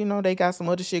 Or they got some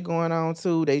other shit going on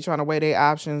too. They trying to weigh their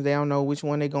options. They don't know which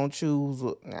one they gonna choose.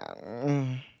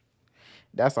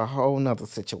 That's a whole nother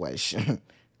situation.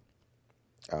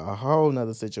 A whole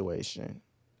nother situation.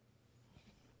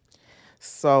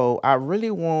 So I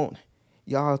really want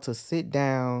y'all to sit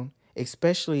down,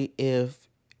 especially if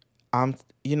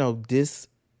this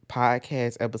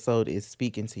podcast episode is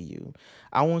speaking to you.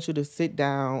 I want you to sit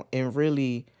down and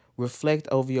really reflect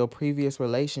over your previous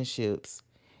relationships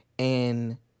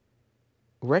and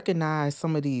recognize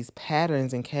some of these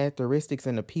patterns and characteristics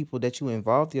in the people that you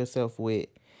involved yourself with,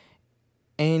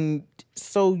 And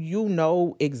so you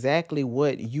know exactly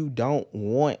what you don't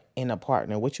want in a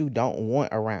partner, what you don't want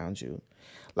around you.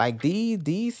 Like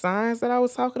these signs that I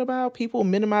was talking about, people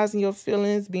minimizing your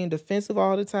feelings, being defensive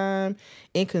all the time,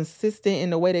 inconsistent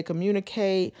in the way they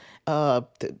communicate,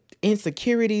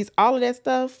 insecurities, all of that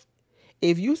stuff.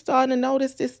 If you starting to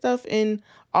notice this stuff in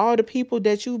all the people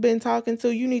that you've been talking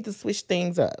to, you need to switch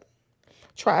things up.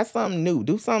 Try something new.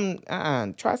 Do something.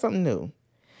 Try something new.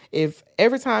 If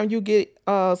every time you get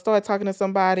start talking to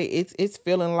somebody, it's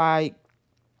feeling like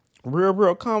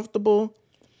real comfortable,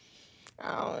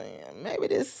 oh, maybe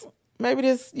this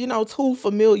too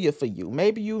familiar for you.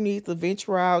 Maybe you need to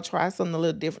venture out, try something a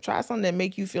little different, try something that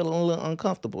make you feel a little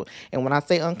uncomfortable. And when I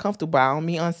say uncomfortable, I don't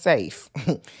mean unsafe.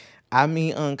 I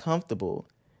mean uncomfortable,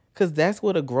 because that's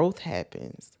where the growth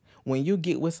happens. When you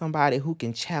get with somebody who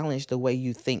can challenge the way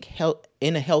you think,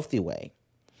 in a healthy way,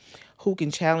 who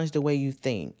can challenge the way you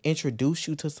think, introduce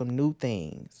you to some new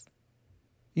things.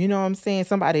 You know what I'm saying?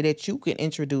 Somebody that you can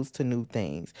introduce to new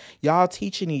things. Y'all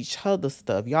teaching each other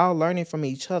stuff. Y'all learning from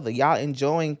each other. Y'all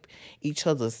enjoying each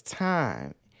other's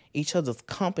time, each other's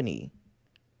company.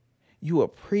 You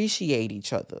appreciate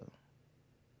each other.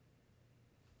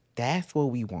 That's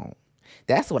what we want.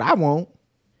 That's what I want.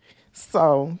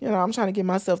 So, I'm trying to get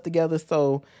myself together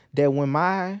so that when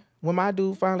my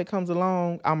dude finally comes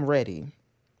along, I'm ready.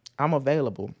 I'm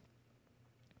available.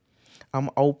 I'm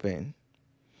open.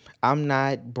 I'm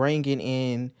not bringing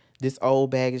in this old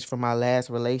baggage from my last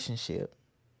relationship.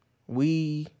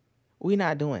 We we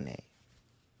not doing that.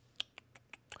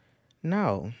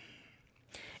 No.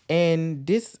 And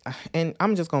this and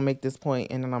I'm just going to make this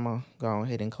point and then I'm going to go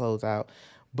ahead and close out.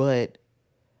 But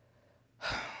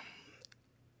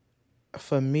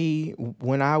for me,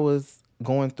 when I was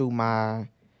going through my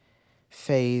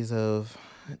phase of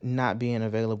not being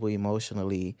available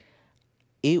emotionally,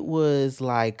 it was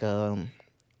like when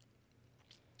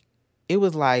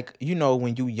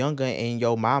you younger and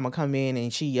your mama come in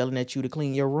and she yelling at you to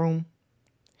clean your room.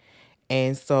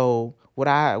 And so what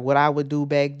I would do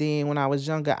back then when I was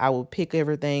younger, I would pick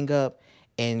everything up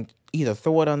and either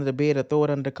throw it under the bed or throw it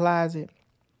under the closet.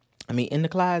 I mean in the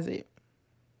closet.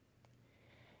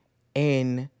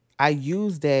 And I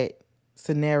use that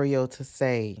scenario to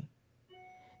say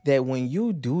that when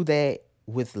you do that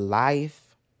with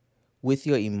life, with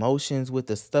your emotions, with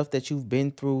the stuff that you've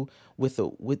been through, with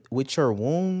your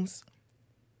wounds,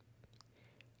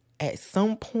 at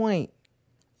some point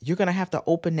you're gonna have to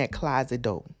open that closet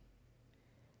door.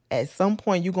 At some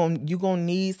point you gonna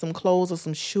need some clothes or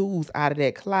some shoes out of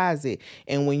that closet.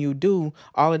 And when you do,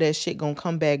 all of that shit gonna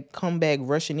come back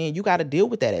rushing in. You gotta deal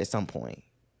with that at some point.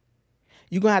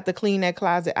 You're gonna have to clean that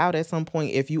closet out at some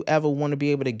point if you ever want to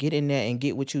be able to get in there and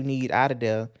get what you need out of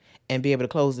there and be able to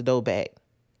close the door back.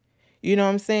 You know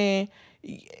what I'm saying?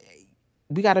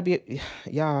 We gotta be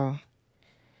y'all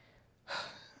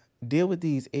deal with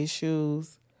these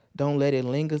issues. Don't let it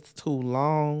linger too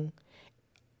long.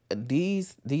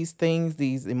 These things,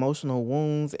 these emotional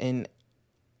wounds and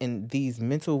these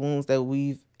mental wounds that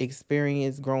we've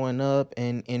experienced growing up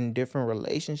and in different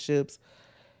relationships,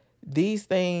 these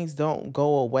things don't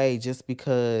go away just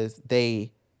because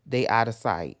they out of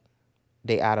sight,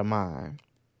 they out of mind.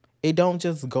 It don't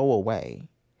just go away.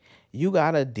 You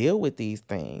gotta deal with these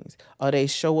things, or they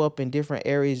show up in different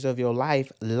areas of your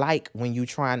life, like when you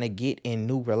trying to get in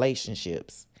new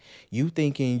relationships. You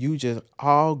thinking you just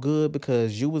all good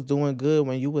because you was doing good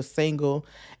when you was single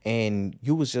and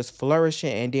you was just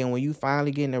flourishing, and then when you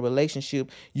finally get in a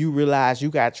relationship, you realize you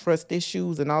got trust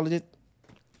issues and all of this.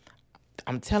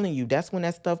 I'm telling you, that's when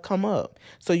that stuff come up.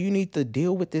 So you need to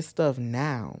deal with this stuff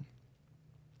now.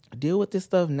 Deal with this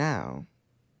stuff now.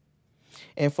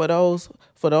 And for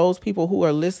those people who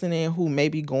are listening who may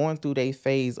be going through their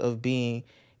phase of being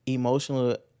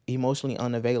emotionally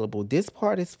unavailable, this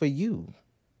part is for you.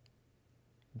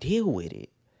 Deal with it.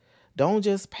 Don't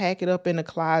just pack it up in the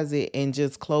closet and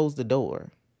just close the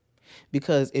door.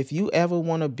 Because if you ever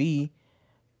want to be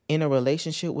in a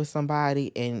relationship with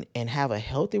somebody and have a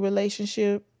healthy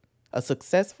relationship, a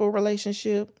successful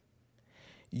relationship,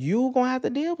 you going to have to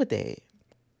deal with that.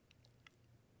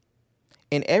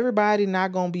 And everybody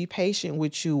not going to be patient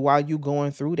with you while you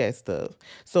going through that stuff.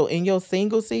 So in your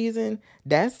single season,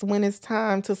 that's when it's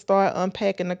time to start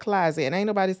unpacking the closet. And ain't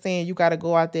nobody saying you got to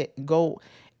go out there,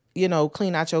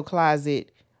 clean out your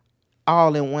closet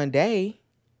all in one day.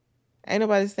 Ain't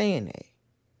nobody saying that.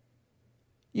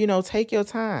 Take your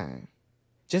time.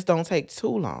 Just don't take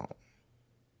too long.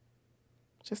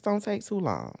 Just don't take too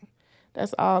long.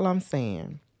 That's all I'm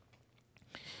saying.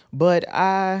 But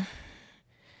I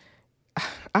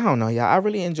don't know, y'all. I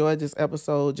really enjoyed this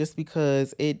episode just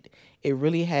because it it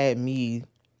really had me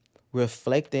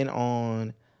reflecting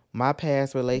on my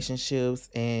past relationships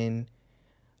and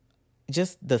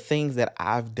just the things that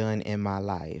I've done in my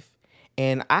life.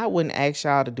 And I wouldn't ask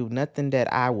y'all to do nothing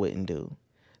that I wouldn't do.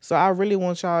 So I really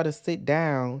want y'all to sit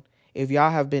down. If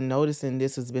y'all have been noticing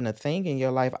this has been a thing in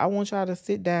your life, I want y'all to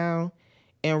sit down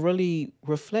and really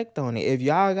reflect on it. If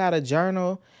y'all got a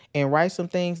journal and write some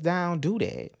things down, do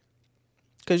that.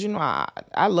 Cause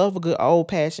I love a good old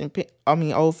fashioned pen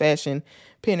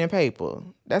and paper.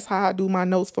 That's how I do my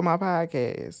notes for my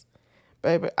podcast.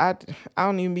 Baby, I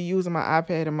don't even be using my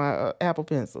iPad and my Apple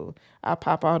Pencil. I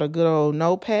pop out a good old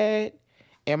notepad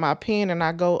and my pen, and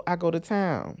I go to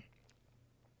town.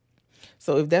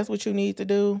 So if that's what you need to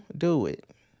do it.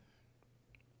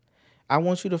 I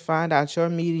want you to find out your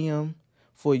medium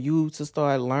for you to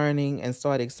start learning and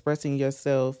start expressing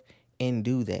yourself and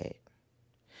do that.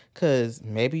 Cause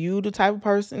maybe you the type of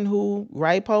person who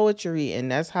write poetry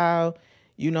and that's how,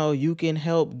 you can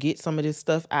help get some of this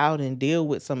stuff out and deal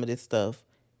with some of this stuff.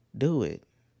 Do it.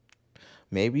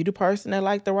 Maybe you the person that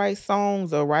like to write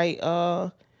songs or write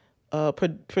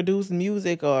produce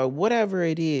music or whatever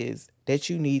it is that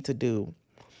you need to do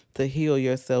to heal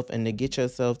yourself and to get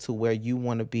yourself to where you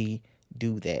want to be.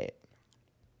 Do that.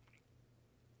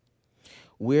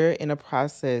 We're in a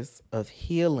process of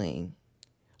healing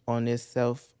on this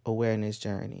self-awareness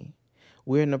journey.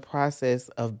 We're in the process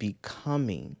of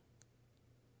becoming,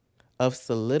 of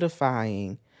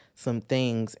solidifying some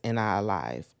things in our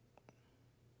life.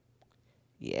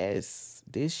 Yes,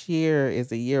 this year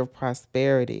is a year of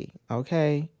prosperity,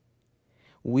 okay?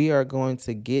 We are going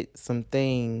to get some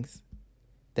things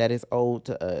that is owed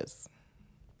to us.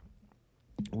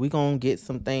 We going to get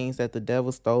some things that the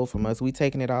devil stole from us. We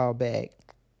taking it all back.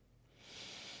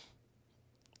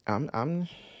 I'm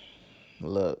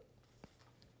look,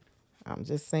 I'm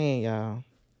just saying, y'all.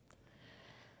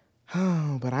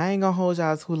 But I ain't gonna hold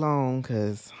y'all too long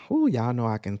because y'all know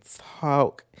I can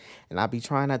talk. And I be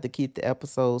trying not to keep the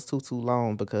episodes too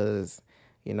long because,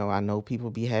 I know people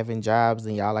be having jobs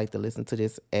and y'all like to listen to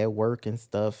this at work and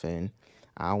stuff. And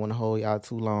I don't want to hold y'all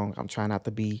too long. I'm trying not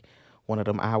to be one of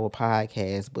them hour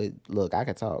podcasts. But look, I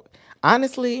can talk.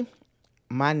 Honestly,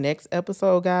 my next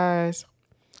episode, guys,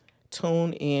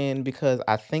 tune in because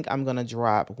I think I'm going to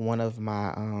drop one of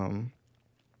my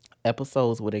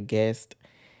episodes with a guest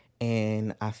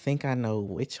and I think I know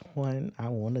which one I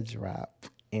want to drop.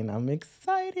 And I'm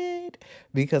excited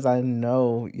because I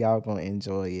know y'all gonna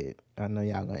enjoy it. I know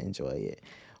y'all gonna enjoy it.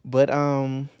 But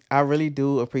I really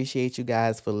do appreciate you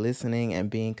guys for listening and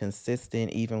being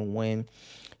consistent even when,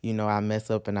 I mess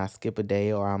up and I skip a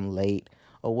day or I'm late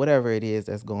or whatever it is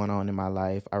that's going on in my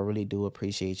life. I really do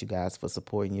appreciate you guys for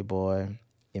supporting your boy.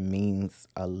 It means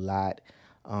a lot.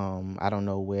 I don't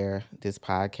know where this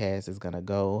podcast is gonna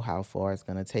go, how far it's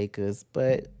gonna take us,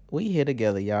 but we here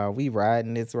together, y'all. We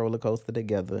riding this roller coaster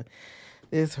together.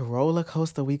 This roller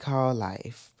coaster we call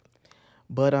life.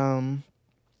 But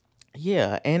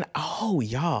yeah, and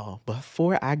y'all,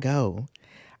 before I go,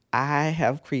 I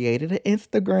have created an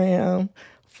Instagram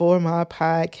for my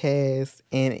podcast,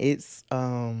 and it's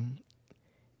I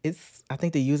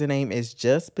think the username is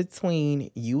just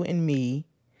between you and me,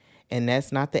 and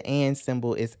that's not the and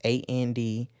symbol, it's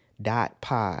AND.pod,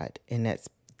 and that's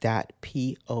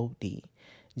 .pod.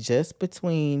 Just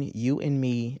between you and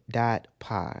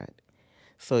me.pod.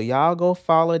 So y'all go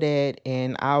follow that,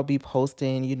 and I'll be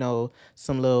posting,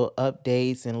 some little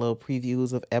updates and little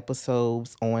previews of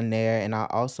episodes on there, and I'll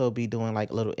also be doing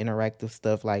like little interactive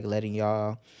stuff like letting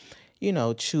y'all,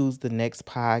 choose the next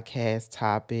podcast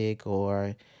topic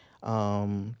or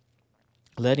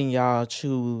letting y'all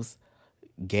choose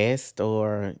guest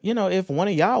or if one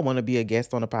of y'all want to be a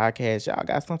guest on the podcast, y'all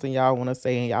got something y'all want to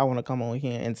say and y'all want to come on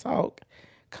here and talk,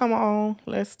 come on,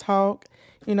 let's talk.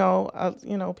 People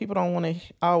don't want to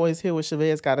always hear what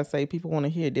Chavez got to say. People want to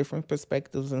hear different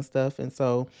perspectives and stuff, and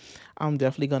so I'm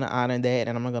definitely going to honor that,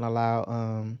 and I'm going to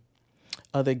allow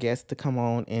other guests to come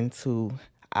on into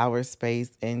our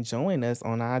space and join us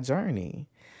on our journey.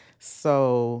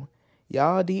 So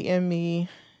y'all DM me.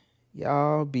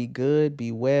 Y'all be good,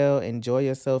 be well, enjoy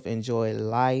yourself, enjoy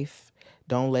life.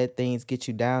 Don't let things get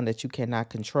you down that you cannot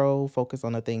control. Focus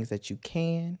on the things that you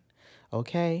can,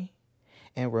 okay?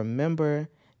 And remember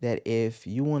that if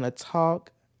you want to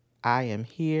talk, I am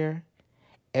here.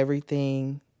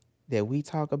 Everything that we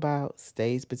talk about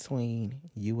stays between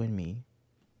you and me.